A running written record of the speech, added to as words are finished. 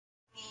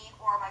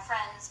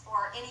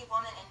or any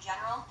woman in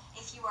general,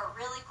 if you are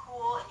really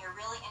cool and you're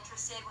really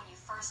interested when you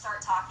first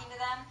start talking to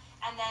them,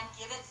 and then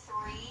give it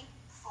 3,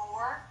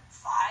 4,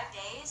 5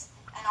 days,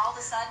 and all of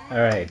a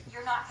sudden,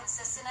 you're not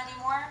consistent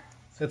anymore.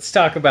 Let's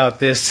talk about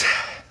this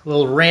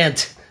little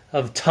rant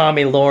of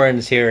Tomi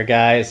Lahren's here,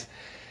 guys.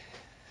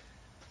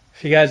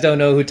 If you guys don't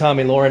know who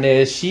Tomi Lahren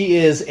is, she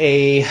is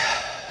a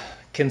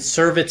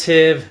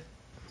conservative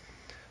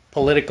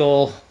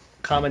political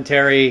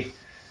commentary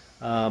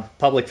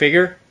public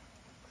figure,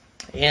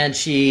 and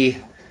she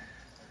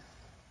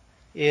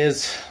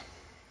is,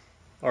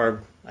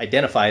 or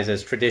identifies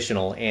as,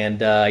 traditional,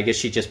 and I guess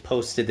she just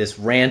posted this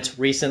rant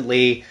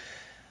recently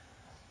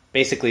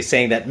basically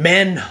saying that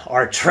men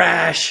are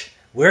trash,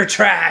 we're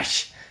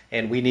trash,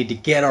 and we need to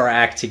get our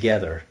act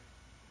together.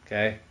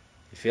 Okay?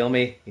 You feel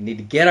me? We need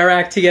to get our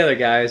act together,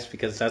 guys,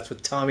 because that's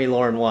what Tomi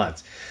Lahren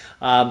wants.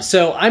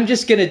 So I'm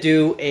just going to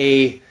do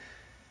a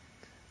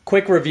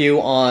quick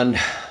review on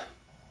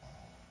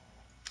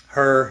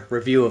her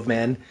review of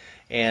men,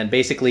 and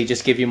basically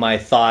just give you my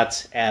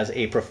thoughts as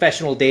a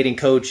professional dating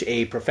coach,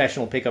 a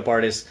professional pickup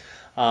artist.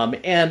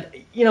 And,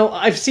 you know,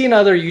 I've seen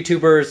other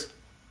YouTubers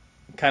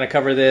kind of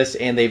cover this,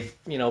 and they've,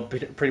 you know,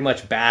 pretty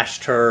much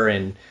bashed her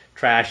and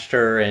trashed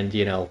her, and,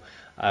 you know,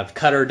 I've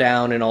cut her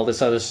down and all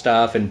this other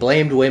stuff, and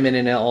blamed women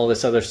and all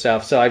this other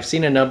stuff. So I've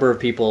seen a number of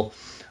people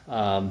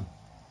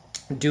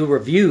do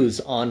reviews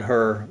on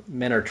her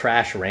men are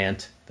trash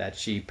rant that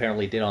she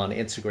apparently did on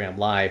Instagram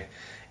Live.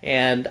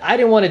 And I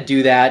didn't want to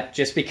do that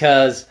just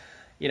because,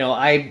 you know,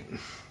 I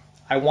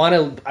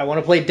want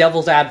to play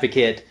devil's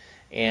advocate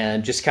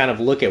and just kind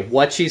of look at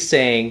what she's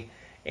saying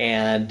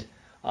and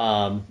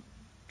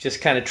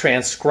just kind of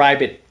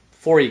transcribe it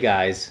for you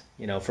guys,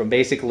 you know, from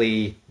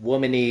basically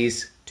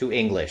womanese to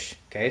English.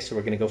 Okay, so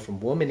we're going to go from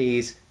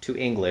womanese to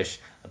English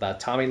about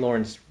Tomi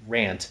Lahren's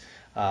rant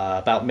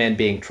about men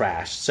being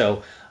trash.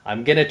 So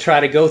I'm going to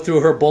try to go through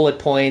her bullet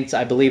points.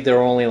 I believe there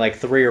are only like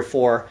 3 or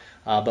 4,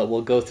 but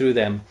we'll go through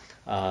them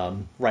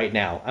right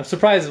now. I'm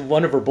surprised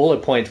one of her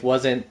bullet points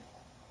wasn't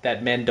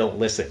that men don't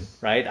listen,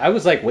 right? I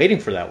was like waiting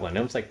for that one.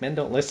 I was like, men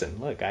don't listen.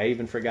 Look, I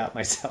even forgot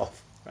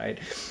myself, right?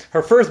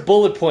 Her first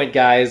bullet point,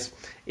 guys,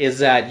 is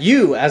that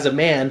you as a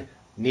man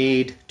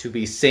need to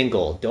be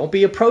single. Don't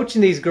be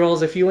approaching these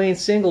girls if you ain't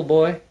single,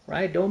 boy,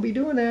 right? Don't be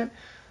doing that.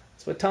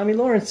 That's what Tomi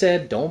Lahren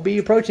said. Don't be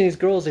approaching these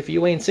girls if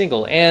you ain't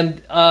single. And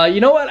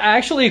you know what? I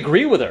actually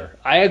agree with her.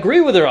 I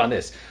agree with her on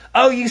this.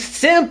 Oh, you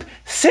simp!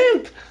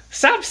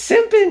 Stop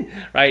simping!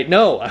 Right?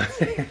 No,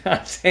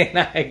 I'm saying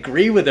I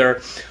agree with her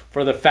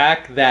for the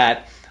fact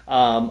that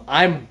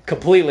I'm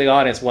completely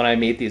honest when I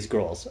meet these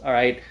girls. All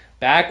right?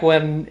 Back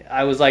when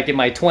I was like in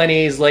my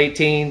 20s, late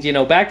teens, you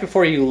know, back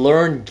before you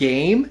learn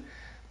game,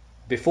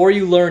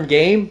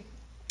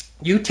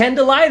 you tend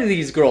to lie to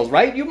these girls,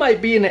 right? You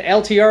might be in an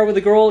LTR with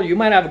a girl, you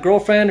might have a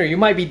girlfriend, or you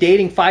might be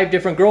dating 5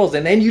 different girls,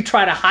 and then you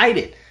try to hide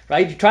it,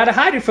 right? You try to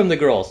hide it from the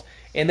girls.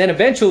 And then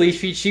eventually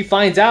she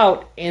finds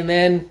out, and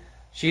then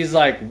she's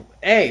like,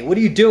 hey, what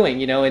are you doing?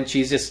 You know, and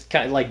she's just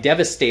kind of like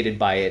devastated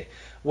by it.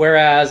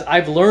 Whereas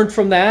I've learned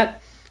from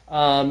that,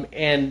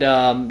 and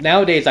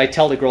nowadays I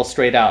tell the girl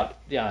straight out,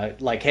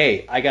 like,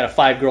 hey, I got a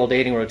 5-girl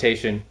dating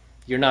rotation.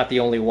 You're not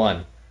the only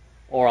one.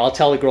 Or I'll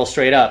tell the girl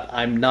straight up,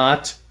 I'm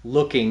not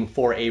looking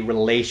for a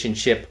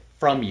relationship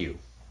from you.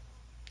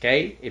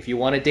 Okay? If you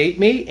want to date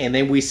me and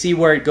then we see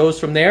where it goes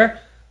from there,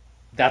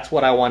 that's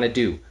what I want to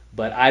do.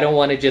 But I don't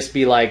want to just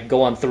be like,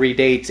 go on 3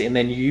 dates and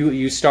then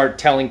you start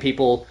telling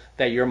people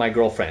that you're my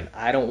girlfriend.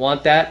 I don't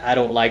want that. I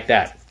don't like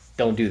that.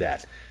 Don't do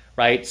that.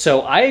 Right?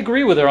 So I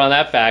agree with her on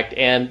that fact.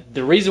 And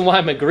the reason why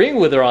I'm agreeing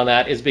with her on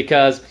that is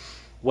because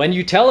when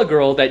you tell a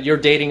girl that you're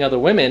dating other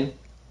women,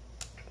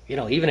 you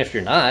know, even if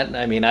you're not,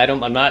 I mean,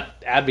 I'm not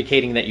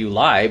advocating that you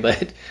lie,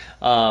 but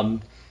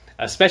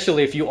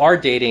especially if you are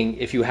dating,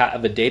 if you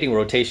have a dating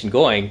rotation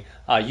going,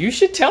 you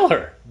should tell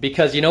her,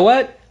 because you know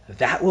what?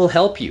 That will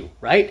help you,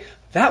 right?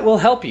 That will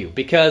help you,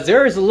 because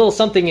there is a little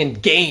something in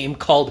game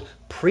called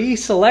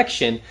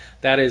pre-selection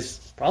that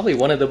is probably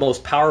one of the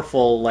most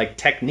powerful like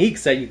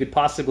techniques that you could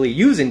possibly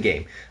use in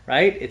game,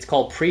 right? It's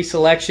called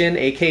pre-selection,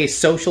 aka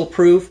social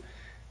proof,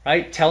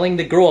 right? Telling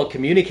the girl,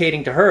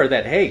 communicating to her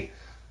that, hey,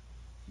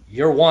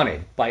 you're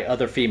wanted by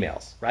other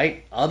females,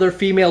 right? Other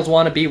females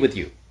want to be with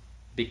you.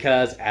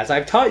 Because as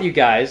I've taught you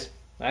guys,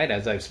 right,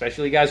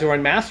 especially guys who are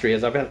in mastery,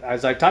 as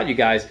I've taught you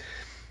guys,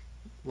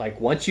 like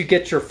once you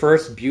get your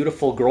first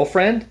beautiful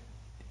girlfriend,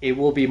 it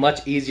will be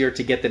much easier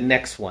to get the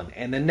next one,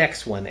 and the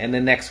next one, and the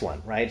next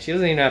one, right? She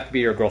doesn't even have to be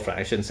your girlfriend.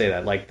 I shouldn't say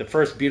that. Like the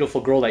first beautiful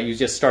girl that you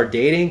just start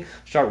dating,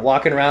 start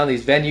walking around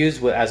these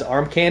venues as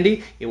arm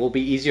candy, it will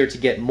be easier to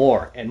get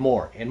more and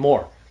more and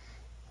more.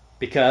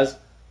 Because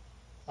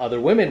other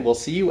women will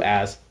see you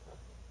as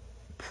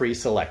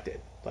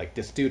pre-selected. Like,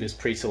 this dude is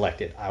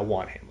pre-selected. I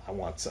want him. I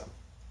want some.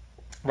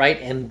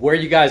 Right? And where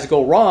you guys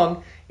go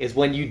wrong is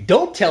when you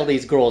don't tell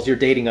these girls you're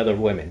dating other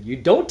women. You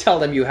don't tell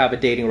them you have a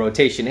dating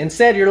rotation.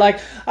 Instead, you're like,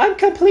 I'm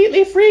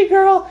completely free,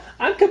 girl.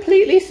 I'm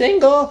completely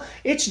single.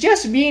 It's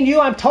just me and you.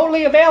 I'm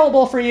totally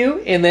available for you.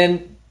 And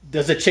then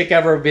does a chick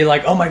ever be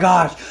like, oh my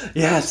gosh,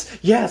 yes,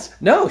 yes?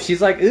 No,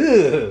 she's like,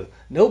 ugh,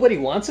 nobody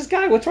wants this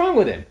guy? What's wrong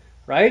with him,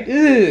 right?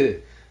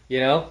 Ugh. You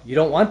know, you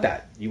don't want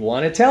that. You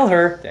want to tell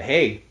her that,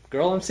 hey,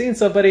 girl, I'm seeing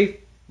somebody,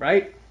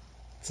 right?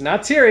 It's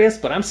not serious,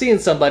 but I'm seeing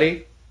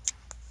somebody.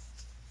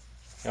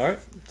 All right.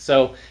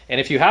 So, and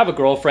if you have a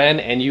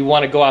girlfriend and you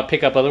want to go out and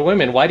pick up other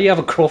women, why do you have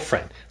a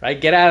girlfriend, right?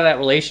 Get out of that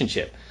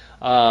relationship.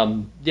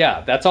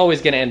 Yeah, that's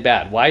always going to end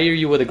bad. Why are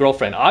you with a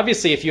girlfriend?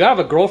 Obviously, if you have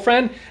a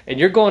girlfriend and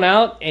you're going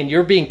out and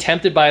you're being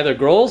tempted by other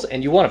girls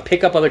and you want to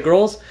pick up other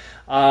girls,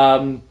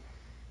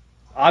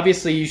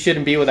 obviously you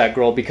shouldn't be with that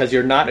girl because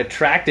you're not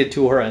attracted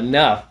to her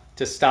enough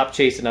to stop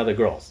chasing other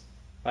girls,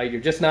 right? You're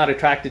just not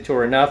attracted to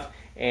her enough,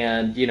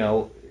 and, you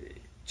know,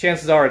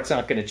 chances are it's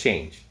not going to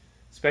change.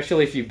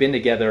 Especially if you've been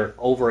together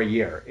over a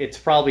year. It's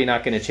probably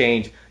not going to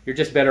change. You're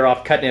just better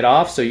off cutting it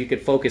off so you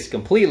could focus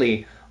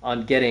completely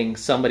on getting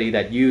somebody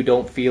that you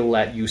don't feel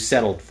that you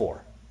settled for.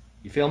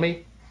 You feel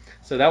me?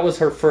 So that was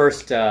her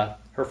first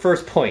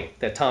point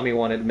that Tommy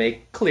wanted to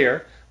make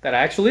clear that I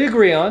actually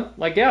agree on.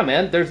 Like, yeah,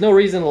 man, there's no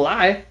reason to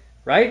lie,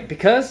 right?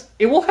 Because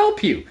it will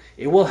help you.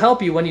 It will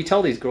help you when you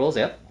tell these girls,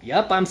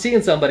 yep, I'm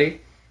seeing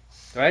somebody,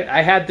 right?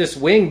 I had this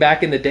wing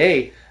back in the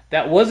day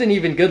that wasn't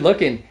even good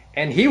looking.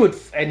 And he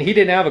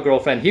didn't have a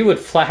girlfriend. He would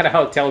flat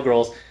out tell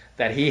girls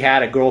that he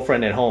had a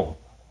girlfriend at home.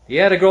 He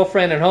had a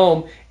girlfriend at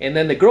home, and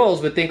then the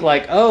girls would think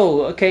like,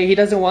 oh, okay, he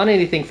doesn't want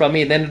anything from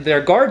me. And then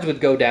their guards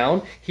would go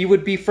down. He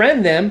would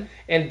befriend them,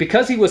 and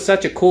because he was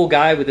such a cool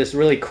guy with this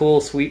really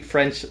cool, sweet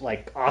French,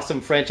 like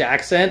awesome French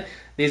accent,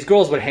 these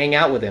girls would hang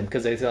out with him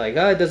because they'd say like,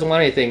 oh, he doesn't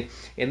want anything.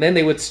 And then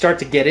they would start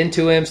to get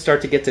into him,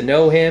 start to get to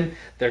know him.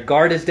 Their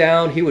guard is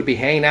down. He would be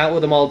hanging out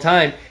with them all the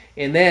time.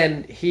 And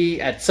then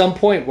he, at some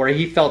point where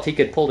he felt he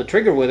could pull the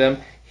trigger with him,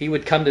 he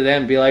would come to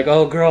them and be like,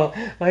 oh, girl,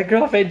 my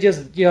girlfriend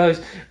just, you know,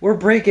 we're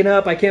breaking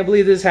up. I can't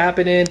believe this is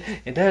happening.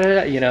 And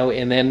da-da-da, you know,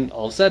 and then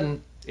all of a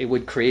sudden it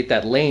would create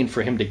that lane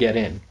for him to get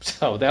in.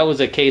 So that was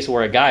a case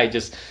where a guy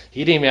just,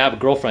 he didn't even have a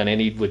girlfriend,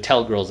 and he would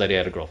tell girls that he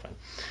had a girlfriend.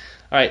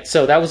 All right,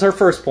 so that was her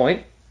first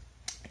point.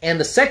 And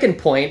the second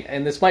point,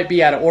 and this might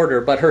be out of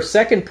order, but her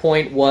second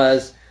point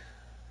was,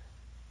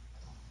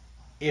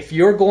 if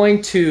you're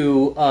going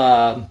to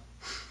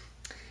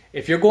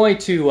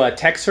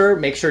text her,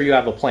 make sure you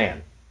have a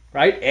plan,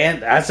 right?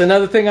 And that's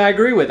another thing I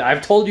agree with.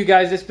 I've told you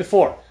guys this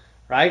before,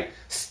 right?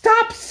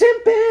 Stop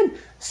simping!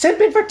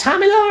 Simping for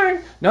Tomi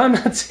Lahren! No, I'm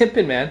not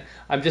simping, man.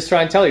 I'm just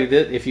trying to tell you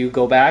that if you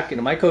go back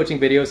into my coaching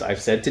videos, I've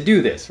said to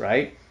do this,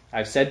 right?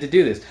 I've said to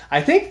do this.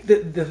 I think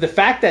the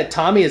fact that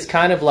Tommy is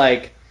kind of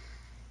like,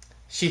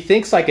 she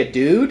thinks like a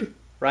dude,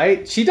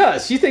 right? She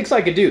does. She thinks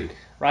like a dude,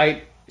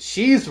 right?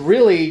 She's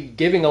really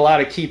giving a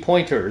lot of key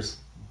pointers,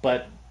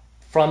 but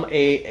from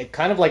a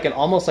kind of like an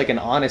almost like an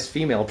honest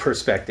female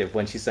perspective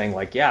when she's saying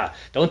like, yeah,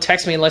 don't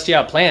text me unless you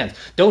have plans.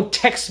 Don't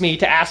text me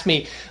to ask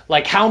me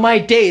like how my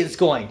day is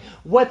going.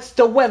 What's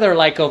the weather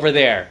like over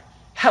there?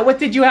 What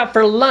did you have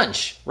for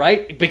lunch,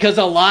 right? Because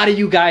a lot of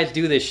you guys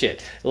do this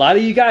shit. A lot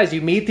of you guys,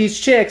 you meet these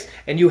chicks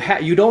and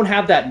you don't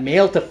have that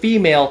male to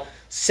female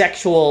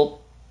sexual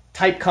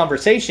type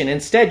conversation.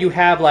 Instead, you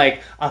have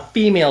like a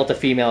female to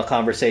female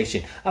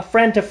conversation, a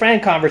friend to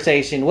friend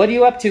conversation. What are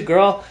you up to,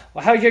 girl?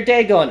 Well, how's your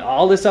day going?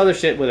 All this other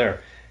shit with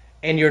her.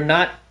 And you're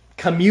not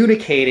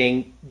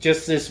communicating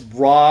just this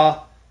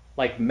raw,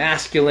 like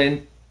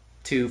masculine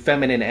to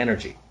feminine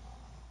energy,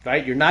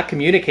 right? You're not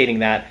communicating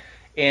that.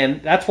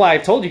 And that's why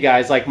I've told you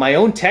guys, like, my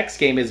own text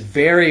game is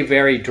very,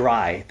 very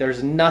dry.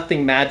 There's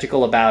nothing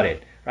magical about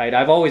it, right?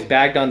 I've always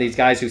bagged on these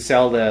guys who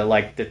sell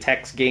the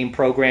text game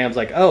programs,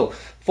 like, oh,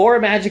 4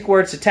 magic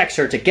words to text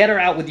her to get her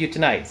out with you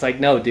tonight. It's like,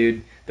 no,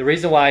 dude. The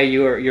reason why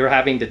you're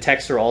having to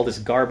text her all this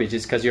garbage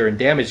is because you're in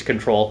damage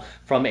control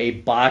from a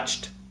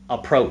botched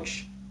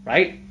approach,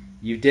 right?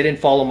 You didn't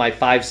follow my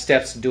 5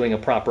 steps to doing a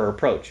proper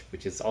approach,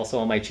 which is also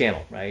on my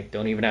channel, right?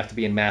 Don't even have to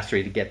be in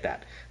mastery to get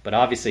that. But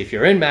obviously, if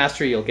you're in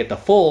mastery, you'll get the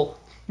full,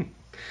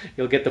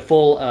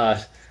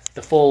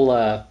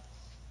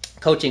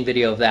 coaching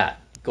video of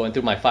that, going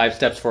through my 5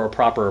 steps for a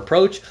proper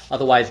approach,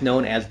 otherwise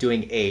known as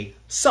doing a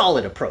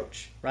solid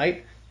approach,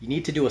 right? You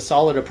need to do a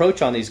solid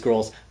approach on these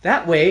girls.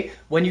 That way,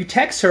 when you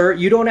text her,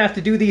 you don't have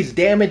to do these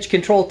damage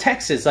control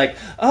texts like,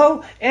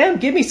 oh, Em,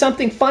 give me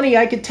something funny.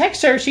 I could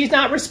text her. She's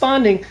not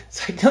responding.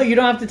 It's like, no, you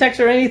don't have to text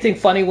her anything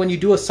funny when you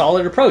do a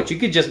solid approach. You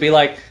could just be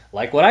like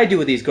what I do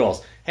with these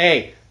girls.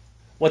 Hey,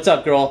 what's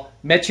up, girl?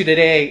 Met you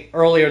today,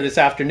 earlier this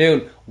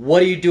afternoon.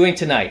 What are you doing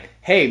tonight?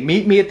 Hey,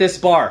 meet me at this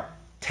bar,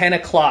 10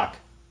 o'clock.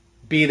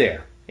 Be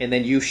there. And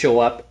then you show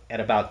up at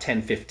about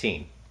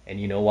 10:15.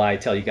 And you know why I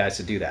tell you guys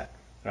to do that.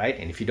 Right?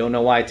 And if you don't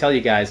know why I tell you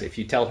guys, if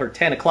you tell her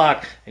 10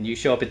 o'clock and you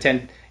show up at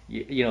 10,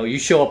 you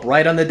show up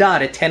right on the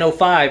dot at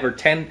 10:05 or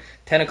 10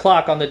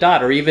 o'clock on the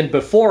dot, or even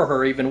before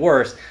her, even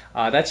worse,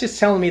 that's just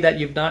telling me that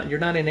you're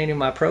not in any of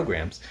my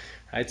programs.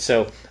 Right?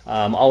 So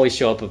always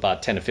show up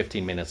about 10 to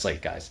 15 minutes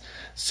late, guys.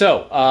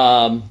 So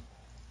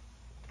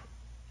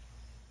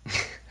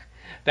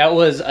that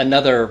was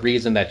another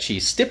reason that she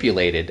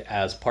stipulated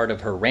as part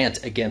of her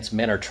rant against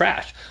men are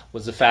trash,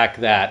 was the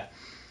fact that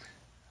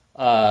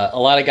a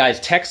lot of guys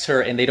text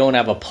her and they don't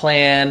have a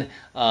plan.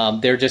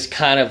 They're just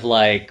kind of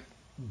like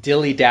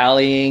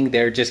dilly-dallying.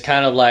 They're just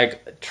kind of like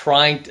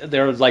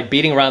they're like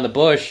beating around the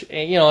bush.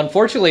 And, you know,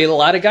 unfortunately, a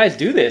lot of guys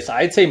do this.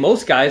 I'd say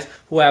most guys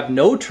who have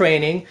no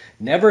training,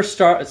 never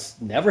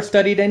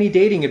studied any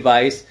dating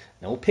advice,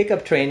 no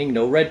pickup training,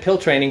 no red pill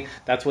training,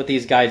 that's what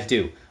these guys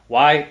do.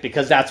 Why?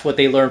 Because that's what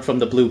they learned from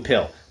the blue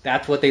pill.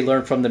 That's what they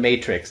learned from the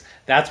Matrix.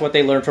 That's what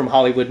they learned from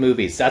Hollywood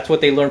movies. That's what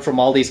they learned from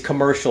all these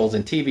commercials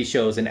and TV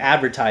shows and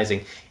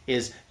advertising,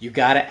 is you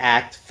got to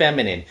act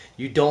feminine.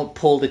 You don't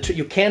pull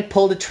you can't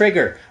pull the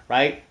trigger,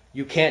 right?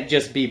 You can't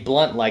just be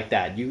blunt like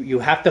that. You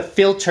have to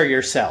filter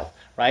yourself,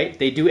 right?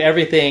 They do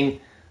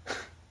everything.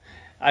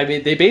 I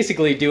mean, they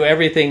basically do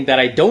everything that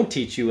I don't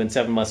teach you in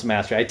 7 Months of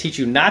Mastery. I teach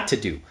you not to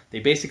do. They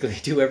basically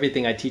do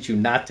everything I teach you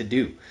not to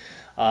do.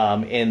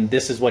 And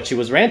this is what she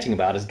was ranting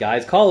about, is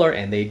guys call her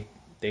and they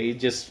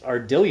just are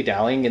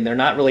dilly-dallying and they're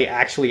not really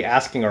actually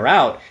asking her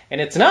out.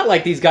 And it's not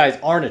like these guys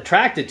aren't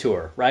attracted to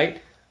her,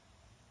 right?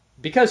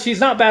 Because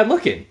she's not bad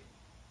looking.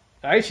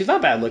 All right, she's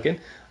not bad looking.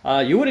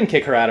 You wouldn't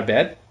kick her out of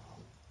bed.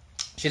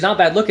 She's not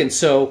bad looking,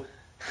 so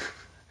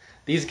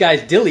these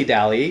guys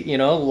dilly-dally. You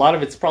know, a lot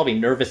of it's probably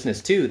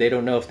nervousness too. They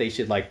don't know if they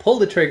should like pull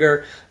the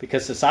trigger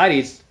because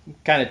society's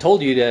kind of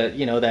told you to,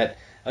 you know, that,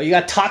 oh, you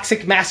got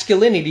toxic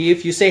masculinity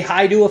if you say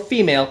hi to a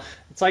female.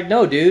 It's like,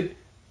 no, dude,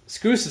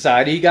 screw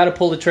society. You got to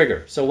pull the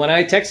trigger. So when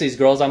I text these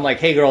girls, I'm like,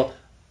 hey, girl,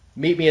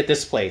 meet me at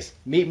this place.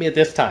 Meet me at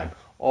this time.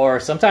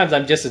 Or sometimes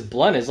I'm just as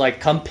blunt as like,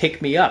 come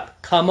pick me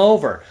up. Come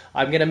over.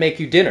 I'm going to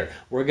make you dinner.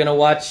 We're going to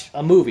watch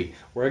a movie.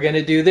 We're going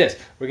to do this.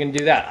 We're going to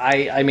do that.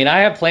 I mean, I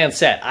have plans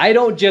set. I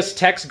don't just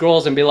text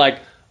girls and be like,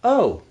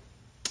 oh,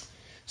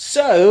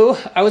 so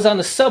I was on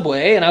the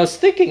subway and I was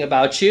thinking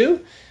about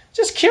you.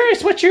 Just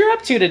curious what you're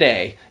up to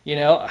today. You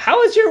know, how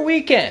was your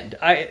weekend?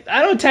 I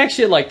don't text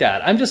shit like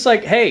that. I'm just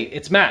like, hey,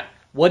 it's Matt.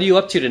 What are you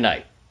up to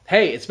tonight?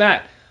 Hey, it's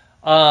Matt.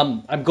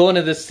 I'm going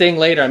to this thing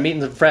later. I'm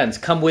meeting some friends.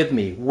 Come with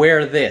me.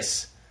 Wear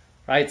this.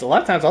 Right? So a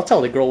lot of times I'll tell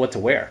the girl what to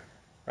wear.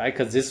 Right?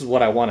 Because this is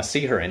what I want to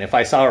see her in. If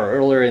I saw her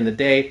earlier in the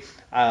day,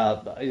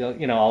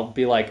 you know, I'll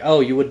be like,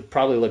 oh, you would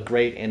probably look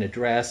great in a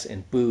dress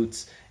and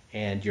boots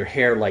and your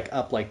hair like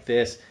up like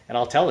this. And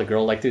I'll tell the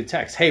girl like through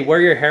text, hey,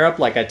 wear your hair up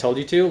like I told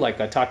you to, like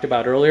I talked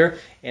about earlier,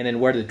 and then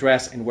wear the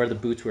dress and wear the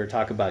boots we were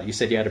talking about. You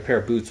said you had a pair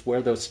of boots.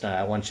 Wear those tonight.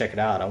 I want to check it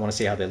out. I want to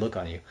see how they look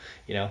on you.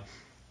 You know,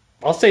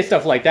 I'll say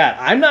stuff like that.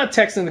 I'm not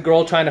texting the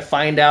girl trying to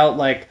find out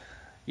like,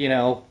 you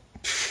know,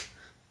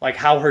 like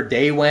how her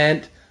day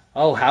went.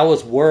 Oh, how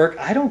was work?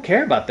 I don't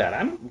care about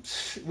that.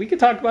 We can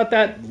talk about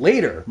that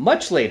later,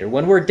 much later,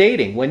 when we're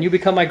dating, when you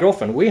become my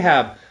girlfriend. We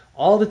have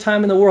all the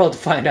time in the world to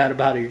find out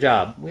about your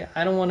job.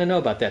 I don't want to know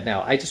about that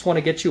now. I just want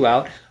to get you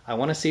out. I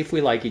want to see if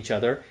we like each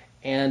other,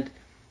 and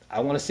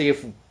I want to see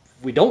if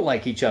we don't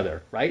like each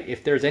other, right?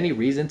 If there's any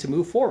reason to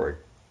move forward,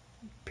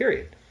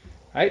 period.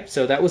 Right?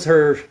 So that was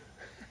her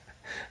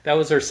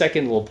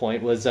second little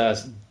point, was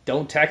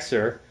don't text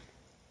her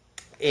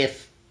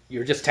if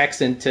you're just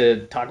texting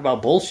to talk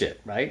about bullshit,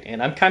 right?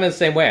 And I'm kind of the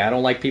same way. I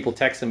don't like people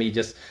texting me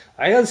just,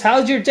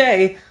 how's your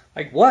day?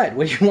 Like, what?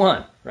 What do you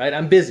want? Right?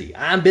 I'm busy.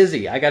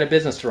 I got a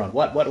business to run.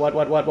 What?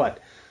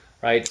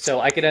 Right? So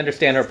I could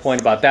understand her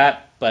point about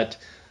that. But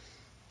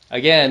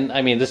again,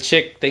 I mean, this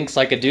chick thinks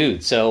like a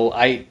dude. So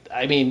I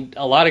mean,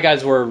 a lot of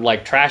guys were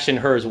like trashing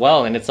her as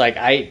well. And it's like,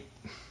 I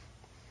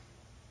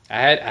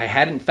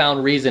hadn't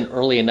found reason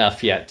early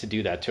enough yet to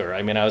do that to her.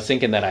 I mean, I was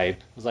thinking that I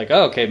was like,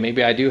 oh, okay,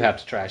 maybe I do have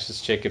to trash this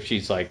chick if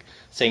she's like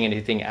saying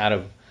anything out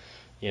of,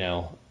 you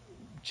know,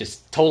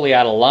 just totally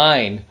out of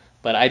line.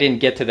 But I didn't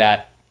get to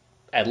that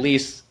at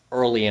least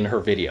early in her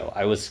video.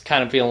 I was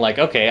kind of feeling like,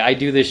 okay, I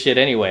do this shit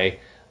anyway.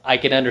 I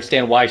can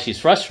understand why she's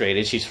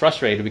frustrated. She's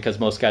frustrated because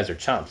most guys are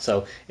chumps.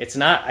 So it's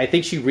not, I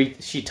think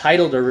she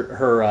titled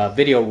her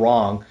video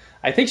wrong.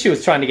 I think she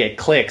was trying to get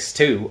clicks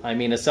too. I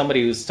mean, as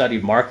somebody who's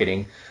studied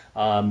marketing,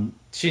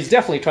 she's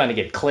definitely trying to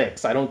get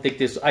clicks.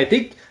 I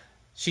think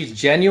she's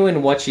genuine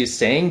in what she's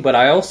saying, but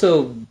I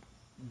also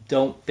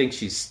don't think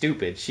she's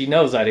stupid. She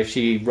knows that if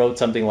she wrote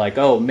something like,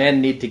 oh, men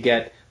need to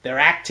get their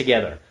act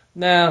together.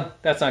 No,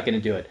 that's not going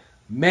to do it.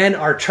 Men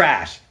are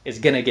trash is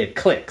going to get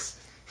clicks,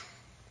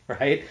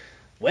 right?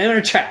 Women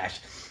are trash.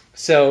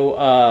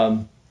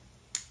 So,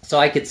 so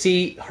I could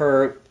see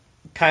her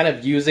kind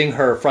of using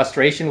her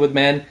frustration with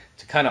men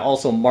to kind of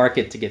also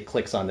market to get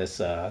clicks on this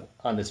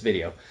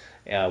video.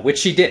 Which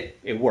she did.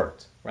 It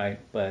worked, right?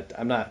 But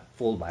I'm not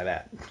fooled by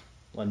that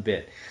one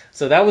bit.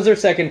 So that was her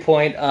second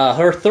point.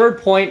 Her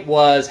third point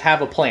was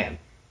have a plan.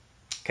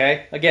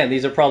 Okay? Again,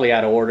 these are probably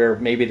out of order.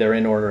 Maybe they're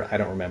in order. I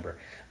don't remember.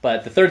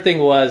 But the third thing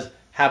was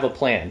have a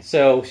plan.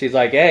 So she's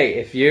like, hey,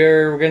 if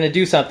you're going to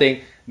do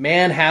something,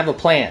 man, have a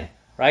plan,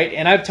 right?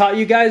 And I've taught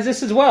you guys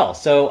this as well.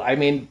 So, I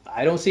mean,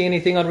 I don't see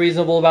anything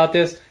unreasonable about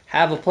this.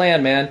 Have a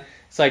plan, man.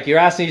 It's like you're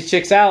asking these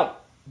chicks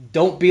out.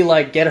 Don't be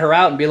like, get her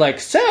out and be like,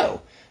 so,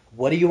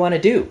 what do you want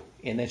to do?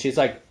 And then she's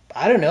like,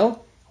 I don't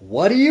know.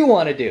 What do you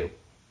want to do?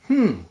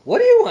 What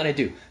do you want to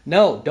do?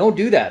 No, don't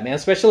do that, man.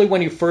 Especially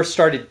when you first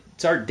start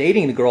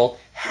dating the girl.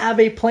 Have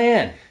a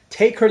plan.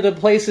 Take her to the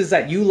places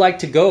that you like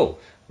to go,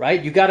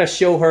 right? You got to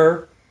show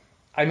her.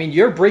 I mean,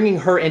 you're bringing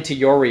her into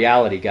your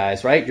reality,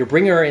 guys, right? You're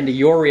bringing her into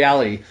your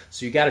reality,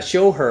 so you got to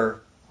show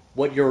her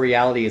what your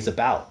reality is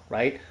about,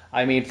 right?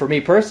 I mean, for me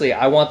personally,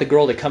 I want the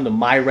girl to come to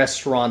my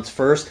restaurants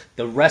first,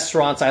 the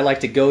restaurants I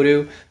like to go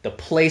to, the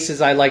places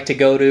I like to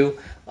go to,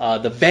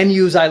 the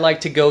venues I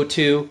like to go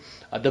to,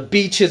 the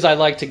beaches I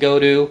like to go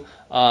to,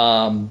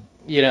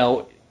 you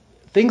know,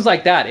 things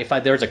like that. If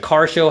there's a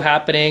car show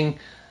happening,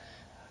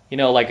 you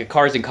know, like a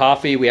Cars and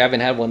Coffee, we haven't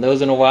had one of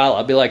those in a while,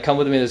 I'll be like, come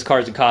with me to this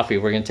Cars and Coffee,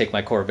 we're going to take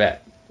my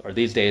Corvette. Or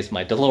these days,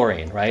 my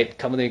DeLorean, right?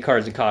 Come with me to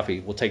Cars and Coffee,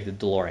 we'll take the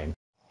DeLorean.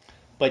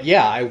 But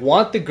yeah, I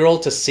want the girl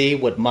to see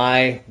what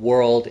my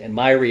world and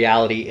my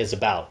reality is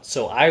about.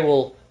 So I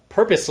will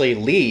purposely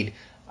lead.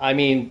 I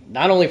mean,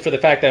 not only for the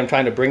fact that I'm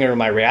trying to bring her to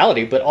my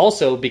reality, but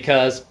also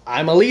because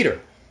I'm a leader,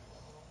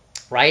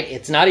 right?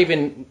 It's not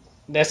even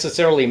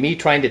necessarily me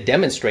trying to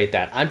demonstrate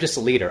that. I'm just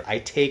a leader. I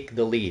take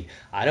the lead.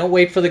 I don't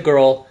wait for the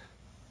girl.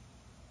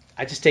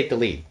 I just take the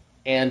lead.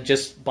 And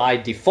just by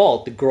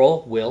default, the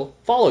girl will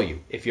follow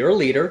you. If you're a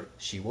leader,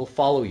 she will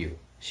follow you.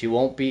 She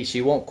won't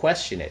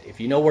question it. If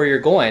you know where you're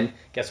going,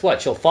 guess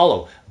what? She'll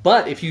follow.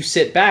 But if you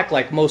sit back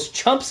like most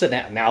chumps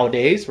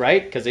nowadays,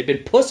 right? Because they've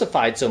been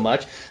pussified so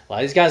much. A lot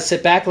of these guys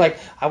sit back like,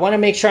 I want to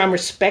make sure I'm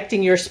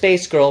respecting your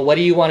space, girl. What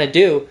do you want to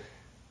do?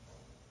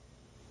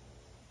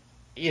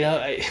 You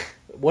know,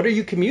 what are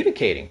you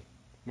communicating,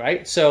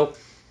 right? So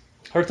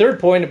her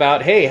third point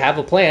about, hey, have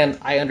a plan,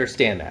 I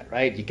understand that,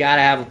 right? You got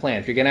to have a plan.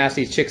 If you're going to ask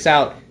these chicks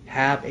out,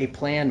 have a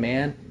plan,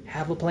 man.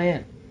 Have a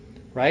plan,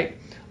 right?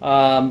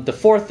 The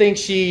fourth thing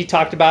she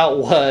talked about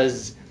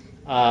was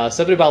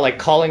something about like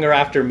calling her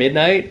after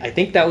midnight. I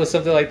think that was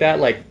something like that,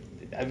 like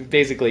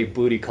basically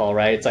booty call,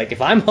 right? It's like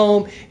if I'm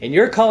home and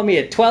you're calling me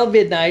at 12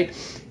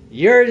 midnight,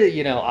 you're,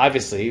 you know,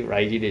 obviously,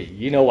 right?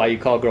 You know why you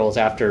call girls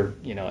after,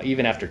 you know,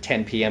 even after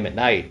 10 p.m. at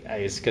night.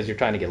 It's because you're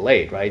trying to get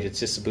laid, right? It's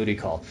just a booty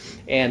call.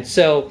 And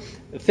so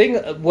the thing,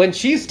 when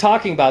she's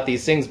talking about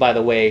these things, by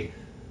the way,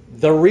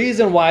 the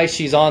reason why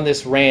she's on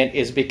this rant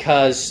is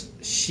because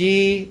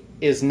she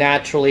is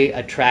naturally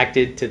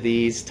attracted to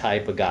these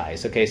type of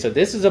guys. Okay, so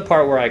this is a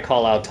part where I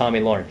call out Tomi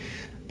Lahren,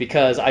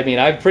 because I mean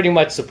I've pretty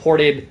much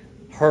supported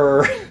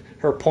her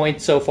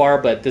point so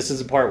far, but this is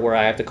a part where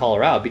I have to call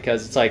her out,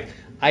 because it's like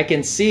I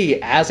can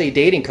see as a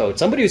dating coach,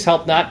 somebody who's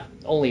helped not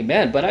only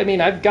men, but I mean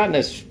I've gotten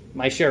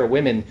my share of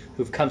women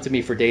who've come to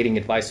me for dating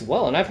advice as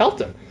well, and I've helped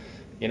them.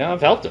 You know,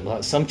 I've helped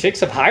them. Some chicks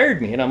have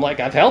hired me, and I'm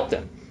like, I've helped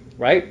them,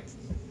 right?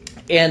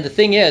 And the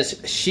thing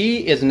is,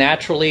 she is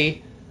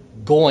naturally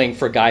going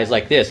for guys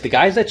like this. The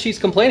guys that she's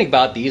complaining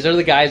about, these are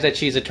the guys that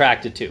she's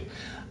attracted to.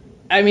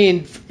 I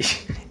mean,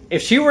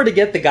 if she were to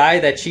get the guy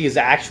that she is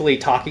actually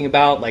talking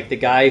about, like the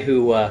guy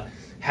who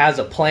has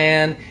a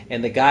plan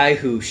and the guy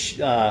who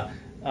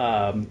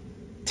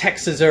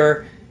texts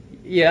her,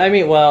 yeah, I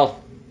mean,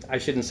 well, I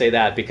shouldn't say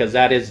that, because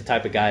that is the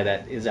type of guy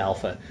that is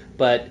alpha.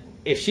 But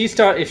if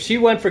she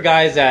went for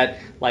guys that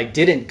like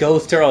didn't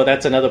ghost her, oh,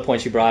 that's another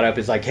point she brought up,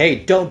 is like,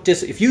 hey,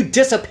 if you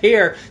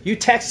disappear, you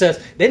text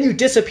us, then you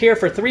disappear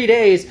for 3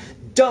 days,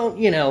 don't,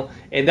 you know.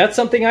 And that's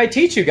something I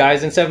teach you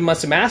guys in 7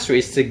 Months of Mastery,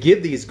 is to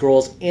give these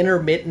girls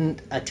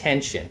intermittent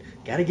attention.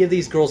 Got to give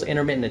these girls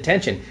intermittent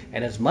attention.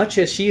 And as much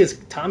as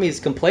Tomi is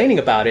complaining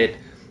about it,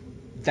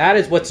 that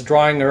is what's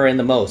drawing her in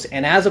the most.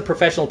 And as a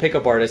professional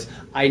pickup artist,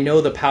 I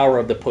know the power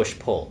of the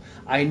push-pull.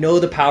 I know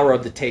the power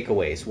of the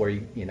takeaways, where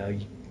you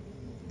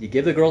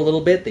give the girl a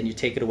little bit, then you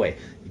take it away.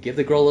 You give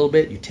the girl a little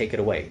bit, you take it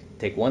away.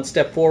 Take 1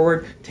 step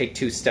forward, take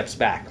 2 steps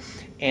back.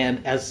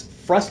 And as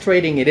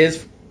frustrating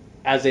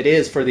as it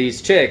is for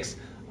these chicks,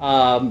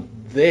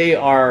 they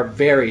are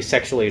very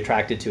sexually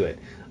attracted to it.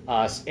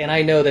 And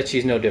I know that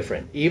she's no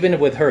different. Even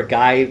with her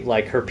guy,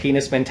 like her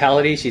penis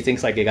mentality, she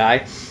thinks like a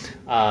guy,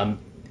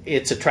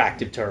 it's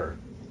attractive to her.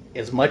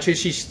 As much as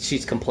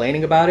she's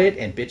complaining about it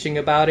and bitching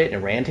about it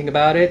and ranting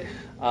about it,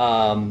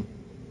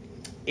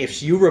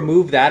 if you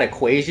remove that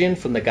equation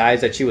from the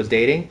guys that she was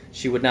dating,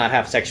 she would not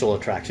have sexual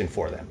attraction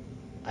for them.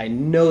 I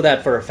know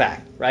that for a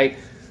fact, right?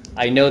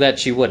 I know that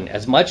she wouldn't.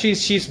 As much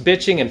as she's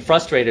bitching and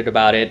frustrated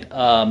about it,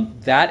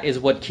 that is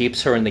what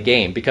keeps her in the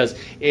game. Because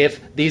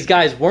if these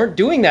guys weren't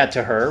doing that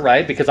to her,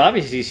 right? Because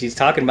obviously she's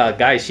talking about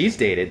guys she's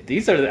dated.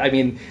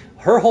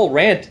 Her whole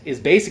rant is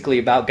basically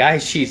about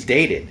guys she's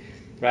dated,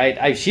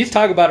 right? She's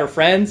talking about her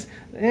friends.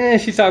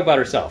 She's talking about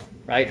herself,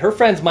 right? Her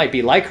friends might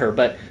be like her,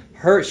 but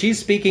she's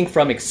speaking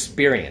from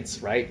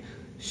experience, right?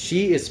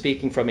 She is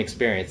speaking from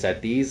experience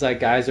that these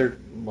guys are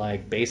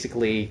like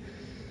basically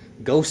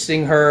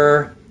ghosting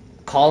her,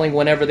 calling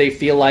whenever they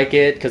feel like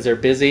it because they're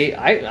busy.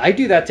 I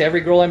do that to every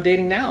girl I'm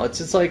dating now. It's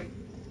just like,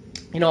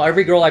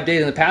 every girl I've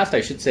dated in the past,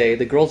 I should say,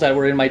 the girls that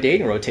were in my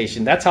dating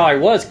rotation, that's how I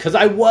was, because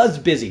I was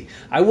busy.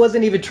 I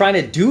wasn't even trying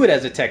to do it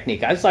as a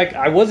technique.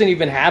 I wasn't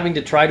even having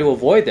to try to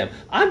avoid them.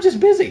 I'm just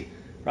busy.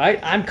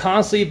 Right? I'm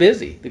constantly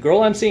busy. The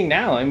girl I'm seeing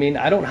now, I mean,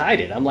 I don't hide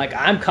it. I'm like,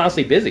 I'm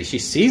constantly busy. She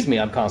sees me,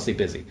 I'm constantly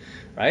busy.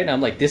 Right? And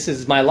I'm like, this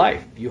is my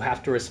life. You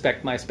have to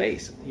respect my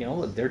space.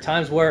 There are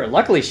times where,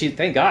 luckily,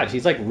 thank God,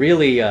 she's like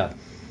really,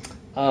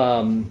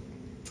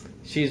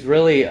 she's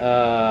really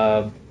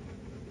kind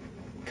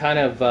kind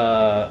of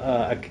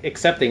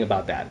accepting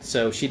about that.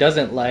 So she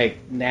doesn't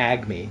like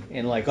nag me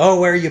and like, oh,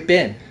 where you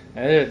been?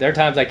 There are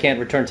times I can't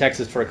return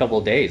texts for a couple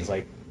of days.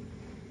 Like,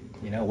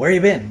 you know, where you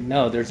been?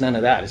 No, there's none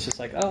of that. It's just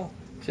like, oh,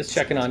 just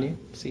checking on you,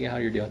 see how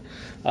you're doing.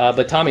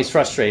 But Tomi's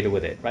frustrated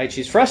with it, right?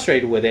 She's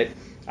frustrated with it.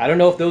 I don't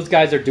know if those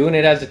guys are doing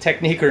it as a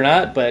technique or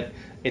not, but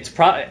it's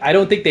probably, I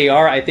don't think they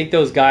are. I think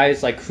those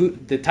guys, like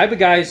the type of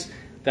guys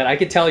that I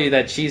could tell you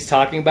that she's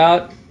talking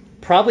about,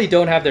 probably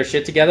don't have their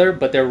shit together,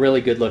 but they're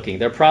really good looking.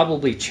 They're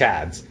probably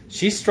Chads.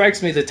 She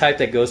strikes me as the type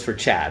that goes for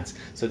Chads.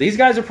 So these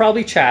guys are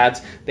probably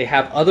Chads. They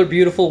have other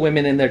beautiful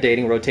women in their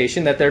dating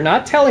rotation that they're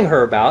not telling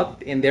her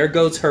about, and there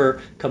goes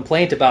her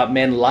complaint about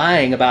men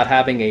lying about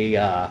having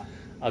a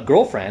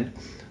girlfriend.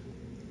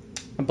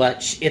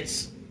 But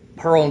it's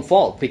her own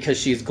fault because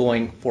she's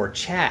going for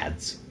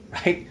Chads,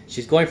 right?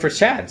 She's going for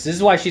Chads. This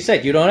is why she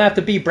said, you don't have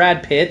to be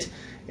Brad Pitt.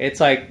 It's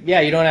like,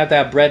 yeah, you don't have to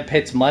have Brad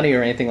Pitt's money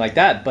or anything like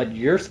that, but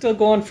you're still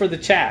going for the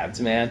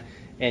Chads, man.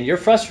 And you're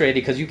frustrated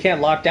because you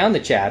can't lock down the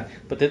Chad.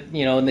 But,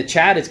 and the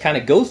Chad is kind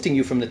of ghosting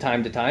you from the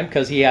time to time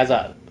because he has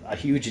a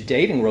huge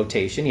dating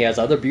rotation. He has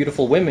other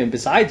beautiful women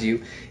besides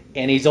you,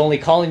 and he's only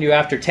calling you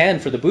after 10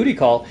 for the booty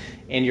call.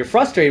 And you're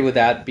frustrated with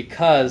that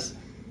because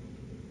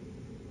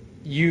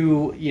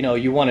you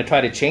want to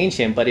try to change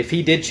him. But if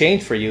he did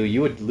change for you,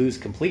 you would lose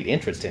complete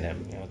interest in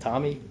him.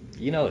 Tommy,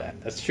 you know that.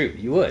 That's true.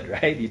 You would,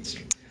 right?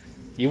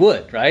 You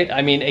would, right?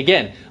 I mean,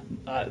 again,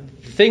 the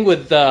thing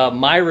with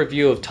my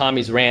review of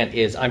Tomi's rant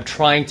is I'm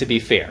trying to be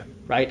fair,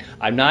 right?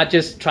 I'm not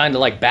just trying to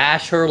like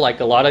bash her like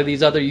a lot of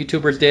these other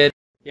YouTubers did.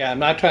 Yeah, I'm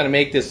not trying to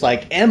make this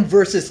like M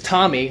versus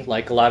Tomi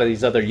like a lot of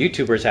these other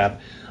YouTubers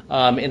have.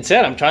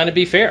 Instead, I'm trying to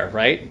be fair,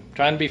 right? I'm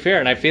trying to be fair,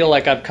 and I feel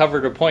like I've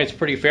covered her points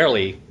pretty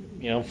fairly,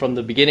 from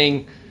the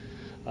beginning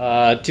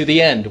to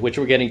the end, which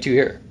we're getting to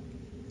here.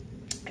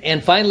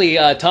 And finally,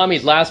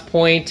 Tomi's last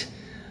point,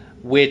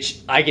 which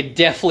I could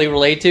definitely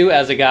relate to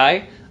as a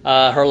guy.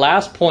 Her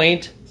last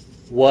point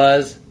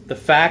was the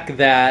fact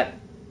that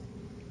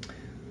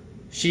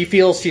she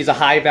feels she's a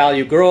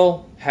high-value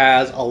girl,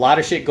 has a lot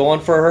of shit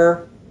going for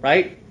her,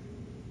 right?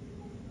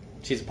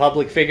 She's a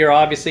public figure,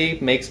 obviously,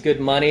 makes good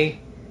money,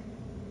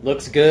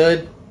 looks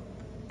good,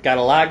 got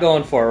a lot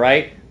going for her,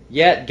 right?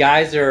 Yet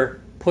guys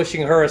are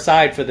pushing her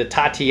aside for the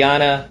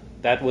Tatiana.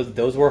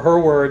 Those were her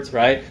words,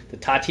 right? The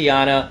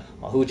Tatiana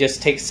who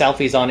just takes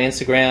selfies on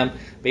Instagram.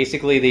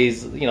 Basically,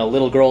 these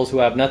little girls who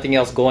have nothing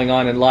else going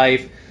on in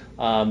life.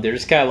 They're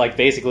just kind of like,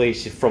 basically,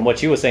 from what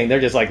she was saying, they're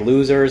just like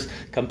losers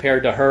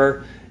compared to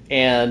her.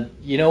 And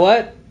you know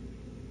what?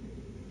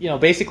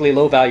 Basically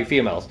low-value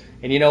females.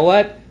 And you know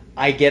what?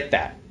 I get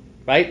that,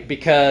 right?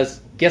 Because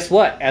guess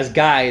what? As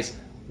guys,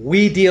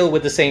 we deal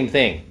with the same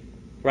thing,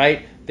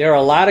 right? There are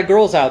a lot of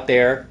girls out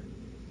there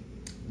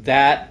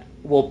that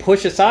will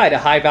push aside a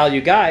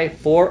high-value guy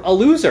for a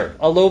loser,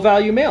 a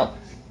low-value male,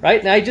 right?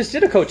 And I just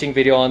did a coaching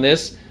video on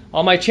this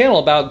on my channel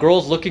about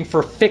girls looking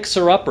for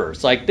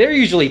fixer-uppers. Like, they're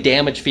usually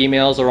damaged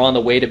females or on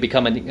the way to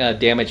become a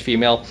damaged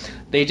female.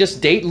 They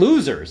just date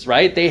losers,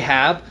 right? They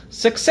have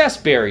success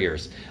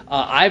barriers.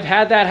 I've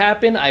had that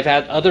happen. I've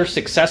had other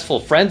successful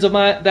friends of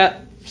mine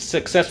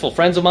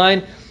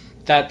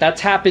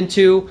that's happened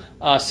to.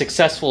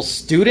 Successful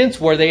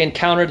students where they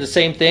encountered the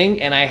same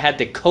thing, and I had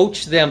to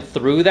coach them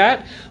through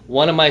that.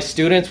 One of my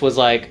students was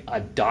like a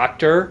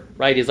doctor,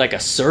 right? He's like a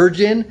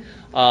surgeon.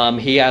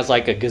 He has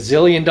like a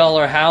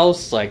gazillion-dollar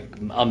house, like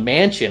a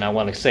mansion, I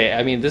want to say.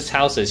 I mean, this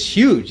house is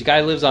huge. The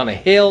guy lives on a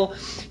hill.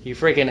 He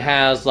freaking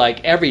has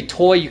like every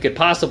toy you could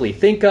possibly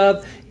think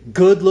of.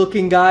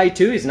 Good-looking guy,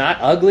 too. He's not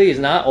ugly. He's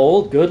not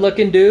old.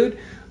 Good-looking dude.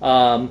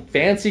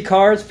 Fancy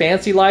cars,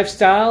 fancy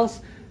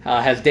lifestyles.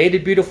 Has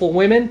dated beautiful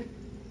women.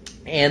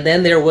 And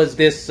then there was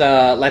this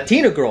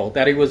Latina girl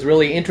that he was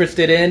really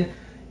interested in.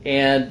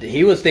 And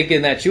he was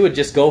thinking that she would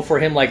just go for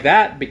him like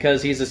that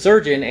because he's a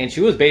surgeon, and she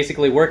was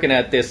basically working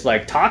at this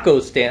like taco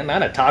stand,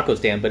 not a taco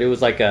stand, but it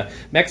was like a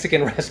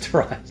Mexican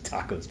restaurant.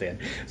 Taco stand.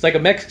 It's like a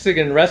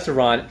Mexican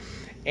restaurant,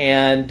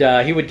 and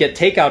he would get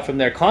takeout from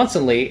there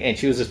constantly, and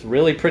she was this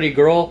really pretty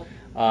girl.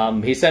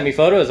 He sent me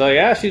photos. Oh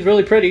yeah, she's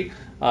really pretty.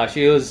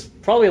 She was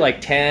probably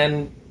like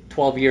 10,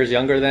 12 years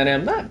younger than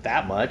him. Not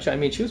that much. I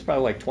mean, she was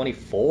probably like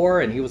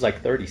 24, and he was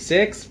like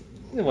 36.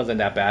 It wasn't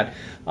that bad.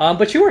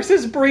 But she works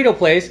at this burrito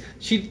place.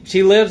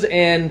 She lives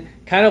in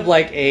kind of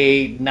like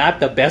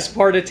not the best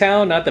part of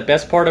town, not the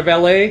best part of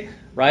LA,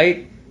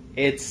 right?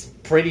 It's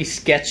pretty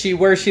sketchy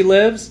where she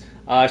lives.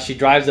 She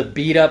drives a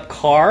beat-up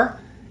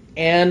car.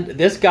 And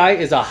this guy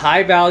is a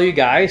high-value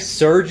guy,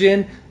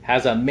 surgeon,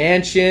 has a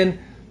mansion,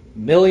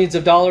 millions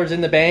of dollars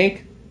in the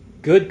bank,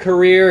 good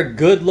career,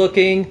 good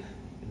looking.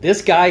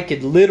 This guy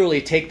could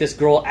literally take this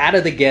girl out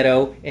of the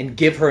ghetto and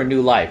give her a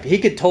new life. He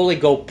could totally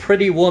go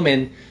pretty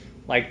woman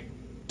like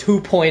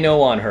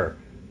 2.0 on her,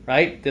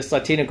 right? This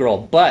Latina girl.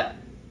 But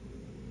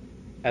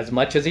as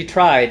much as he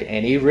tried,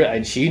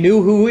 and she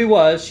knew who he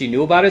was, she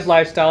knew about his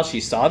lifestyle,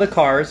 she saw the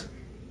cars,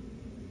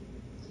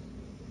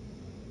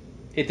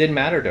 it didn't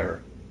matter to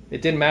her.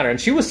 It didn't matter. And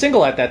she was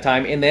single at that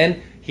time, and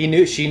then she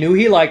knew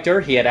he liked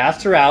her. He had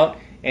asked her out,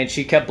 And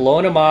she kept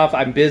blowing him off.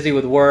 I'm busy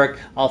with work.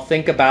 I'll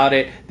think about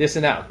it, this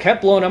and that.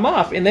 Kept blowing him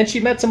off. And then she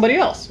met somebody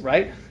else,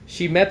 right?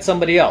 She met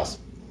somebody else.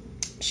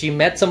 She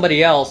met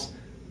somebody else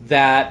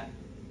that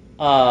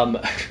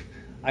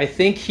I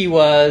think he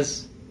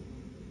was,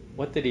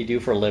 what did he do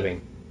for a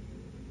living?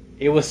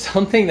 It was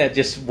something that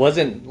just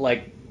wasn't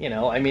like, you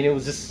know, I mean, it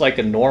was just like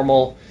a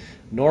normal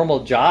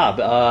job.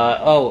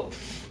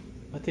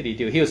 What did he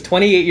do? He was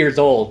 28 years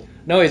old.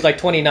 No, he's like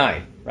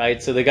 29,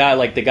 right? So the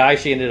guy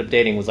she ended up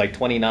dating was like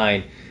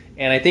 29.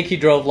 And I think he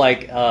drove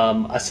like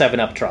a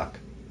 7-Up truck,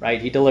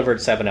 right? He delivered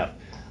 7-Up.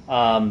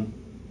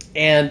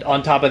 And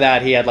on top of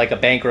that, he had like a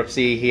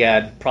bankruptcy. He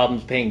had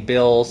problems paying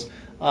bills.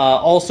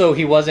 Also,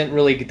 he wasn't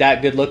really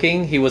that good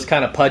looking. He was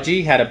kind of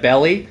pudgy, had a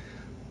belly.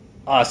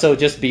 So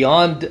just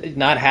beyond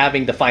not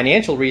having the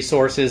financial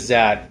resources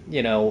that,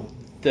 you know,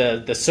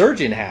 the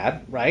surgeon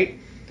had, right?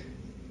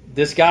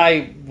 This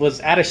guy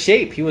was out of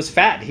shape. He was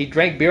fat. He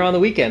drank beer on the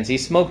weekends. He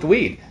smoked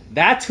weed.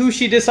 That's who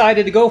she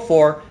decided to go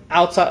for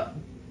outside,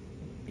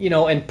 you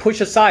know, and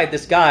push aside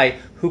this guy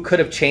who could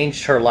have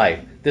changed her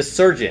life, this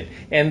surgeon.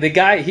 And the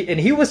guy,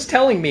 he was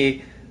telling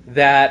me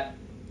that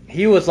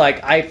he was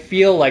like, I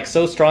feel like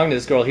so strong to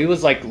this girl. He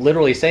was like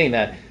literally saying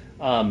that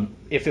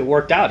if it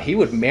worked out, he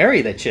would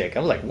marry the chick. I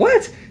was like,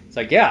 what? It's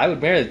like, yeah, I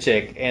would marry the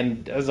chick.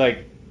 And I was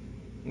like,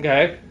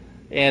 okay.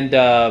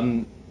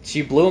 And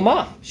she blew him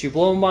off. She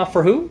blew him off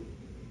for who?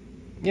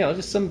 You know,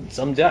 just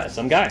some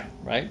guy,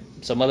 right?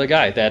 Some other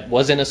guy that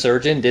wasn't a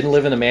surgeon, didn't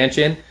live in a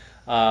mansion,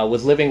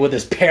 was living with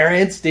his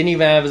parents, didn't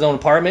even have his own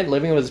apartment,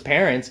 living with his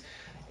parents,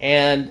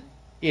 and,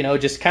 you know,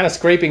 just kind of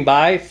scraping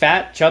by,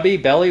 fat, chubby,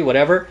 belly,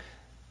 whatever.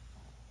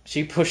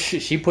 She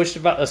pushed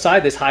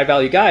aside this high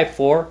value guy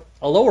for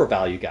a lower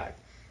value guy.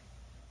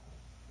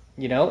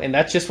 You know, and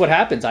that's just what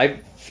happens.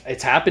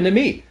 It's happened to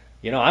me.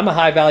 You know, I'm a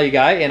high value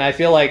guy, and I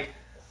feel like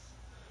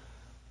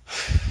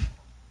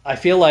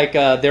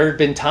there have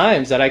been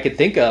times that I could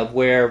think of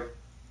where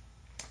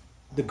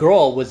the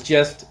girl was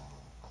just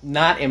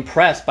not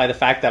impressed by the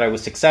fact that I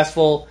was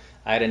successful.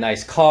 I had a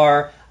nice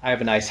car. I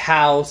have a nice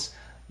house.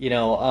 You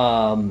know,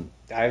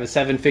 I have a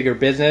 7-figure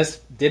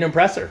business. Didn't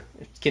impress her.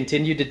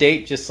 Continued to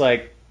date just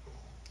like,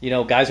 you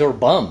know, guys who are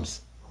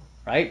bums,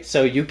 right?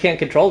 So you can't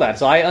control that.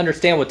 So I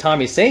understand what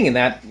Tommy's saying in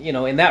that, you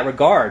know, in that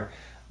regard.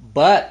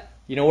 But,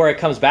 you know, where it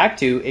comes back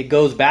to, it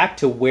goes back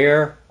to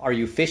where are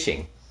you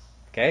fishing?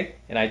 Okay?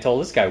 And I told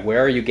this guy,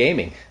 where are you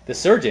gaming? The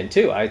surgeon,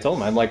 too. I told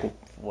him, I'm like,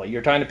 well,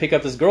 you're trying to pick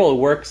up this girl who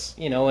works,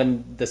 you know,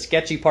 in the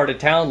sketchy part of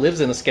town,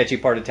 lives in the sketchy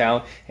part of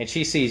town, and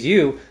she sees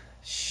you.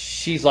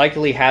 She's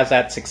likely has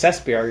that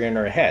success barrier in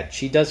her head.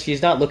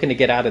 She's not looking to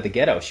get out of the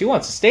ghetto. She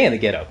wants to stay in the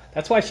ghetto.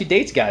 That's why she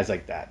dates guys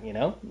like that, you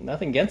know?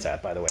 Nothing against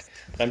that, by the way.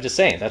 But I'm just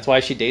saying, that's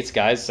why she dates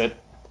guys that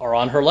are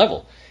on her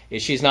level.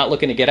 Is she's not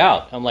looking to get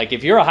out. I'm like,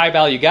 if you're a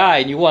high-value guy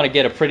and you want to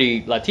get a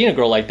pretty Latina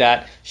girl like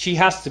that, she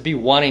has to be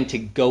wanting to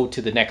go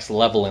to the next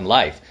level in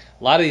life.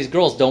 A lot of these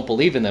girls don't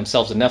believe in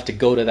themselves enough to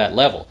go to that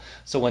level.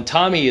 So when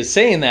Tommy is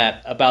saying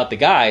that about the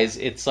guys,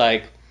 it's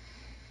like,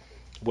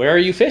 where are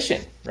you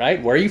fishing,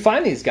 right? Where are you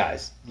finding these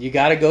guys? You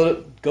got to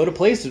go to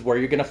places where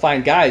you're going to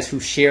find guys who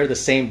share the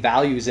same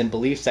values and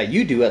beliefs that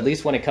you do, at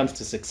least when it comes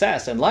to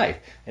success and life.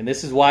 And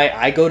this is why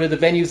I go to the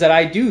venues that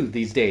I do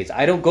these days.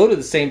 I don't go to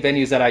the same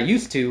venues that I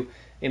used to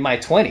in my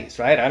 20s,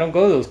 right? I don't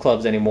go to those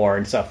clubs anymore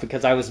and stuff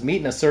because I was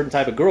meeting a certain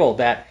type of girl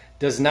that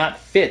does not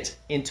fit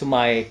into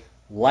my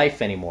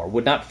life anymore,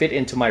 would not fit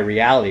into my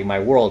reality, my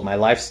world, my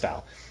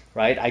lifestyle,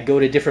 right? I go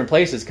to different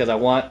places because I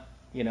want,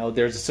 you know,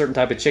 there's a certain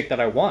type of chick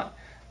that I want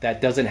that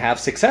doesn't have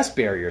success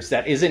barriers,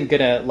 that isn't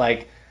gonna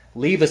like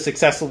leave a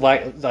successful,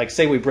 like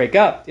say we break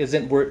up,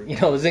 isn't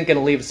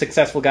gonna leave a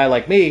successful guy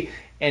like me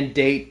and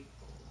date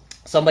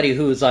somebody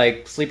who's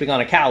like sleeping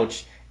on a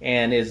couch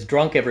and is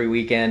drunk every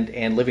weekend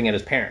and living at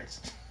his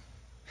parents,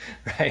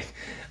 right?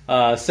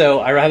 So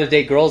I rather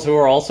date girls who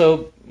are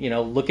also, you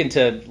know, looking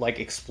to like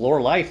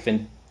explore life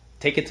and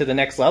take it to the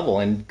next level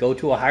and go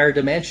to a higher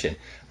dimension,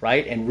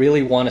 right? And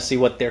really want to see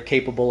what they're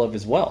capable of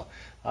as well.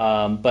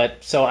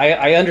 But so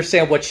I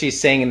understand what she's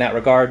saying in that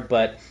regard,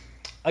 but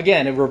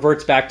again, it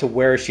reverts back to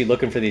where is she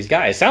looking for these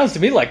guys. Sounds to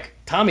me like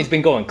Tommy's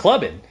been going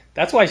clubbing.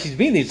 That's why she's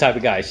meeting these type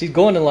of guys. She's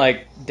going to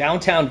like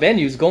downtown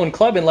venues, going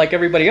clubbing like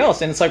everybody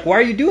else. And it's like, why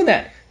are you doing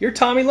that? You're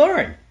Tomi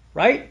Lahren,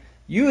 right?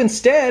 You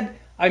instead,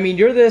 I mean,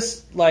 you're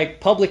this like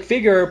public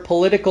figure,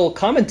 political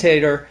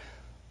commentator.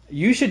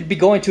 You should be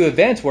going to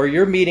events where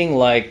you're meeting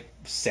like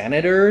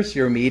senators,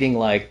 you're meeting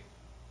like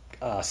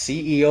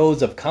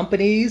CEOs of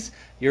companies,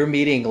 you're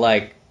meeting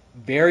like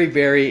very,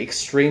 very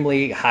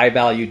extremely high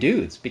value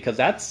dudes, because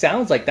that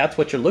sounds like that's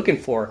what you're looking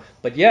for,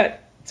 but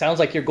yet it sounds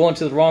like you're going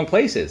to the wrong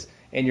places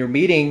and you're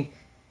meeting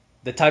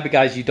the type of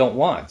guys you don't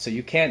want. So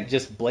you can't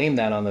just blame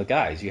that on the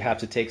guys. You have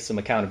to take some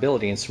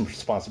accountability and some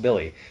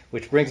responsibility,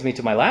 which brings me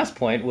to my last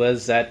point,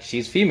 was that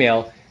she's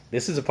female.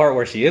 This is a part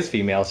where she is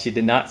female. She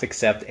did not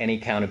accept any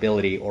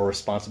accountability or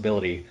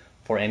responsibility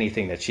for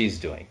anything that she's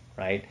doing,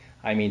 right?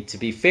 I mean, to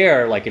be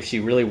fair, like if she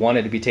really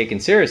wanted to be taken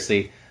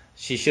seriously,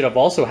 she should have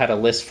also had a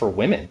list for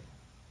women,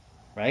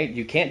 right?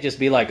 You can't just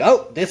be like,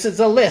 oh, this is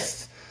a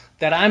list.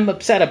 that I'm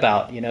upset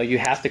about. You know, you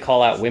have to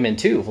call out women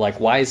too. Like,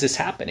 why is this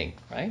happening,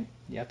 right?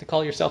 You have to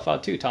call yourself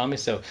out too, Tommy.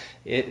 So,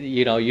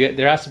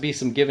 there has to be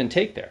some give and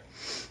take there.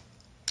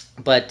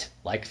 But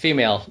like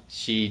female,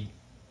 she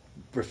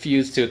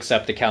refused to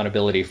accept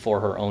accountability for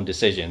her own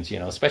decisions,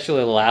 especially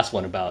the last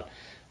one about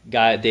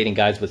dating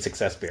guys with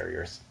success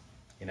barriers.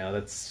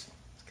 That's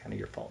kind of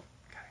your fault.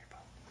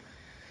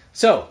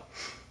 So,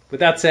 with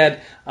that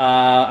said,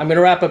 I'm going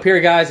to wrap up here,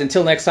 guys.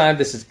 Until next time,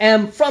 this is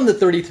M from the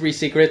 33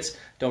 Secrets.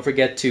 Don't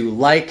forget to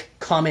like,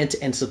 comment,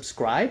 and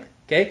subscribe.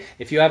 Okay?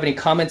 If you have any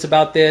comments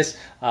about this,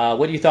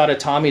 what you thought of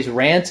Tommy's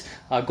rant,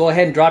 go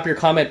ahead and drop your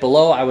comment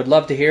below. I would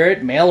love to hear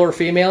it, male or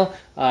female.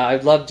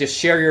 I'd love to just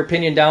share your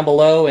opinion down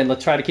below, and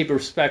let's try to keep it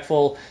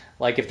respectful.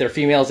 Like, if there are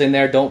females in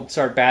there, don't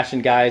start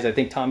bashing guys. I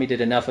think Tommy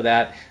did enough of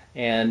that,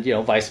 and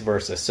vice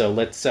versa. So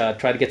let's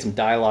try to get some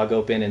dialogue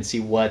open and see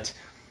what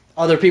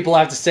other people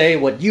have to say,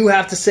 what you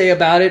have to say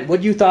about it,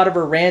 what you thought of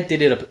her rant.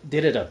 Did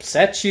it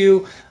upset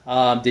you?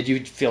 Did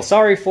you feel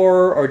sorry for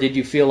her, or did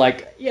you feel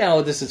like,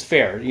 this is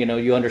fair?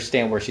 You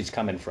understand where she's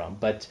coming from.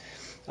 But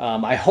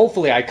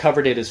hopefully I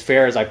covered it as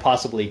fair as I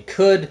possibly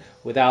could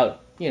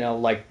without,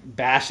 like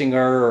bashing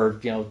her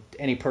or,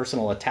 any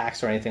personal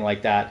attacks or anything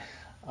like that.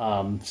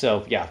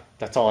 So yeah,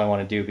 that's all I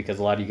want to do, because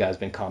a lot of you guys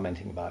have been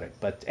commenting about it.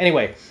 But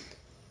anyway,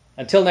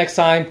 until next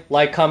time,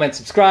 like, comment,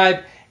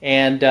 subscribe.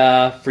 And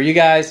for you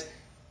guys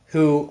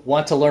who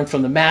want to learn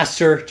from the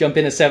master, jump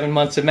into 7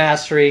 months of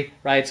mastery,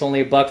 right? It's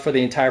only $1 for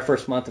the entire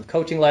first month of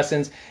coaching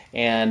lessons.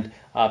 And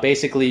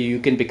basically you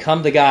can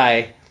become the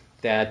guy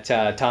that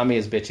Tommy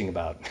is bitching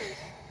about.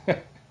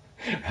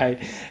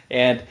 Right?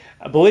 And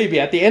believe me,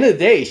 at the end of the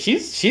day,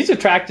 she's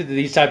attracted to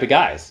these type of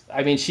guys.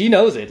 I mean, she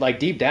knows it, like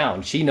deep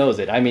down, she knows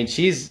it. I mean,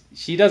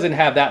 she doesn't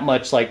have that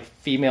much like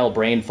female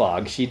brain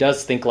fog. She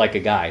does think like a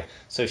guy.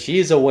 So she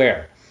is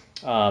aware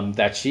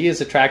that she is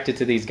attracted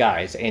to these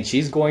guys, and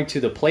she's going to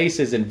the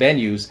places and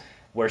venues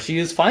where she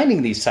is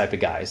finding these type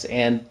of guys.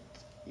 And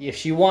if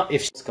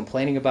she's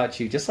complaining about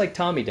you, just like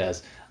Tommy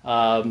does,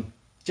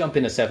 jump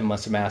into 7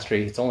 months of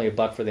mastery. It's only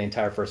 $1 for the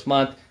entire first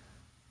month.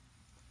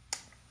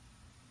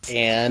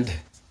 And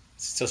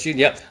so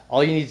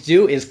all you need to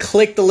do is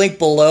click the link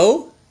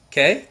below.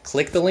 Okay,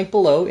 click the link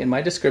below in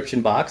my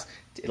description box.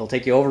 It'll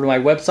take you over to my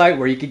website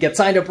where you can get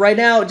signed up right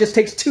now. It just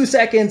takes 2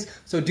 seconds.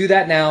 So do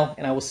that now,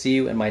 and I will see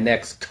you in my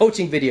next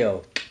coaching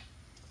video.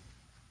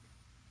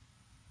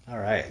 All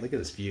right, look at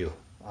this view.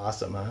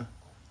 Awesome, huh?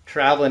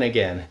 Traveling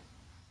again.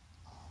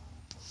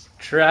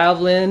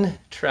 Traveling.